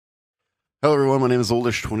Hello, everyone. My name is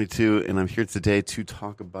Oldish22, and I'm here today to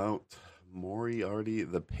talk about Moriarty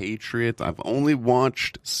the Patriot. I've only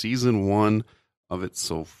watched season one of it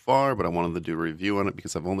so far, but I wanted to do a review on it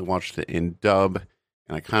because I've only watched it in dub,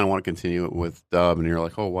 and I kind of want to continue it with dub. And you're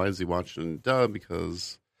like, oh, why is he watching in dub?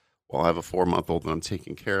 Because, well, I have a 4-month-old that I'm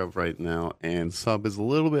taking care of right now, and sub is a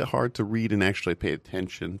little bit hard to read and actually pay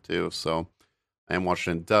attention to. So I am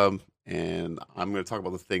watching in dub, and I'm going to talk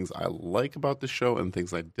about the things I like about the show and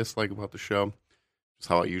things I dislike about the show. Just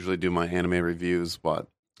how I usually do my anime reviews. But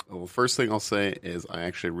the first thing I'll say is I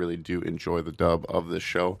actually really do enjoy the dub of this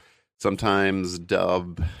show. Sometimes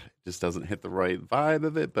dub just doesn't hit the right vibe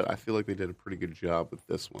of it, but I feel like they did a pretty good job with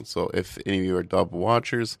this one. So if any of you are dub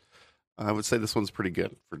watchers, I would say this one's pretty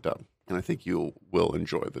good for dub, and I think you will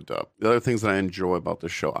enjoy the dub. The other things that I enjoy about the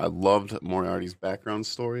show, I loved Moriarty's background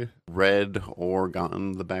story. Read or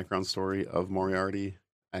gotten the background story of Moriarty.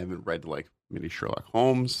 I haven't read like many Sherlock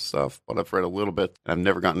Holmes stuff, but I've read a little bit. I've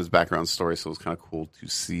never gotten his background story, so it was kind of cool to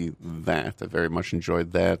see that. I very much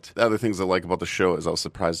enjoyed that. The other things I like about the show is I was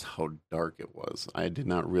surprised how dark it was. I did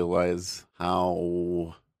not realize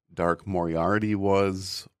how dark Moriarty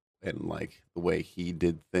was and like the way he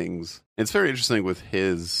did things. It's very interesting with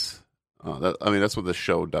his. That's what the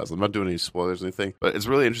show does. I'm not doing any spoilers or anything, but it's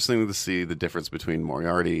really interesting to see the difference between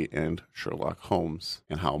Moriarty and Sherlock Holmes,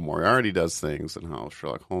 and how Moriarty does things and how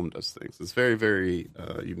Sherlock Holmes does things. It's very, very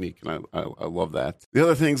unique, and I love that. The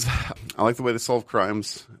other things, I like the way they solve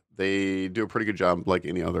crimes. They do a pretty good job, like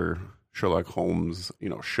any other Sherlock Holmes,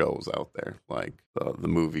 shows out there, like the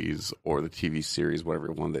movies or the TV series,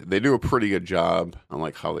 whatever one. They do a pretty good job on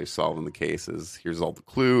like how they solving the cases. Here's all the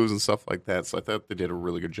clues and stuff like that. So I thought they did a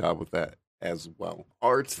really good job with that as well.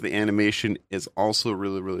 Art, the animation is also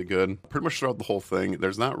really, really good. Pretty much throughout the whole thing,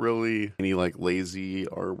 there's not really any like lazy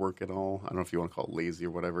artwork at all. I don't know if you want to call it lazy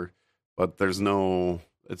or whatever, but there's no.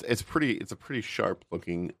 It's a pretty sharp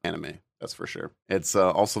looking anime. That's for sure. It's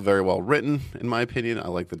also very well written, in my opinion. I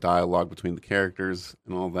like the dialogue between the characters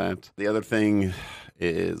and all that. The other thing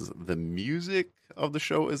is the music of the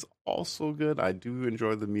show is also good. I do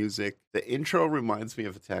enjoy the music. The intro reminds me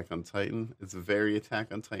of Attack on Titan. It's very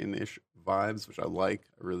Attack on Titan-ish vibes, which I like.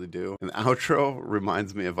 I really do. And the outro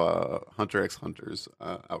reminds me of Hunter x Hunter's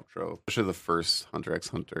outro, especially the first Hunter x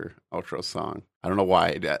Hunter outro song. I don't know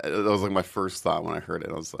why. That was like my first thought when I heard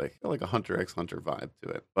it. I was like a Hunter x Hunter vibe to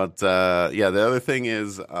it. But the other thing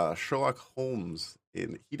is Sherlock Holmes.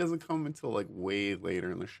 And he doesn't come until like way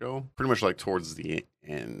later in the show, pretty much like towards the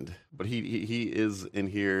end. But he is in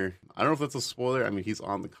here. I don't know if that's a spoiler. I mean, he's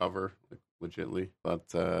on the cover, like, legitly.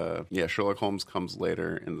 But Sherlock Holmes comes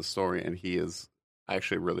later in the story, and he is. I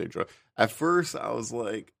actually really enjoy. At first, I was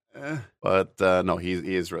like, but no,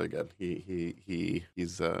 he is really good.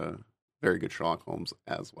 He's very good Sherlock Holmes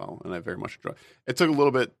as well, and I very much enjoy. It took a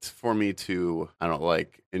little bit for me to,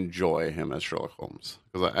 enjoy him as Sherlock Holmes,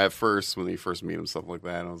 because at first, when you first meet him, stuff like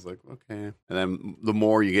that, I was like, okay, and then the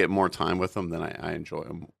more you get more time with him, then I enjoy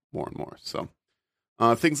him more and more. So,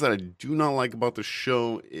 things that I do not like about the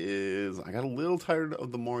show is I got a little tired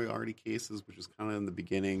of the Moriarty cases, which is kind of in the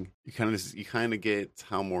beginning. You kind of get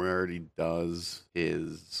how Moriarty does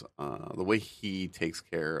his the way he takes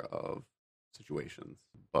care of situations.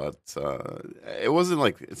 But it wasn't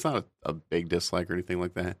like, it's not a big dislike or anything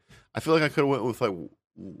like that. I feel like I could have went with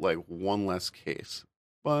like one less case,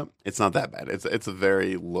 but it's not that bad. It's a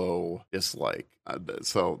very low dislike.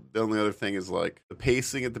 So the only other thing is like the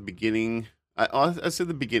pacing at the beginning. I said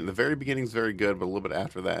the very beginning is very good, but a little bit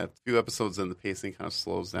after that, a few episodes in, the pacing kind of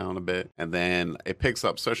slows down a bit, and then it picks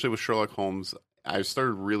up, especially with Sherlock Holmes. I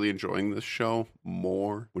started really enjoying this show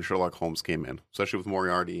more when Sherlock Holmes came in, especially with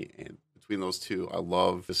Moriarty. And between those two, I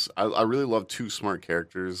love this. I really love two smart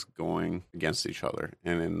characters going against each other,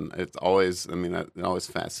 and it's always, it always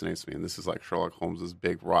fascinates me. And this is like Sherlock Holmes'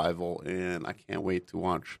 big rival, and I can't wait to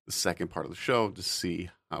watch the second part of the show to see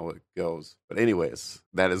how it goes. But anyways,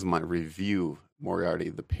 that is my review. Moriarty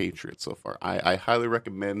the Patriot so far. I highly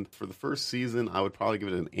recommend. For the first season, I would probably give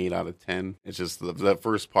it an 8 out of 10. It's just the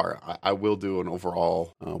first part. I will do an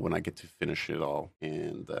overall when I get to finish it all.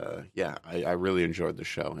 And I really enjoyed the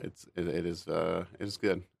show. It is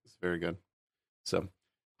good. It's very good. So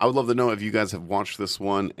I would love to know if you guys have watched this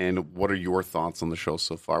one, and what are your thoughts on the show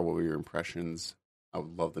so far? What were your impressions? I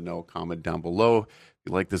would love to know. Comment down below. If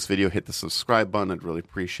you like this video, hit the subscribe button. I'd really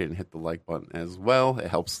appreciate it. And hit the like button as well. It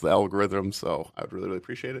helps the algorithm, so I would really, really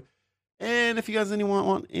appreciate it. And if you guys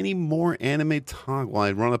want any more anime talk, well,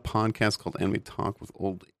 I run a podcast called Anime Talk with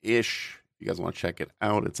Old-ish. If you guys want to check it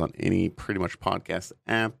out, it's on any pretty much podcast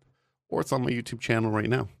app, or it's on my YouTube channel right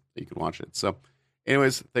now. You can watch it. So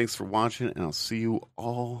anyways, thanks for watching, and I'll see you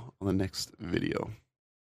all on the next video.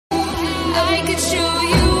 I could shoot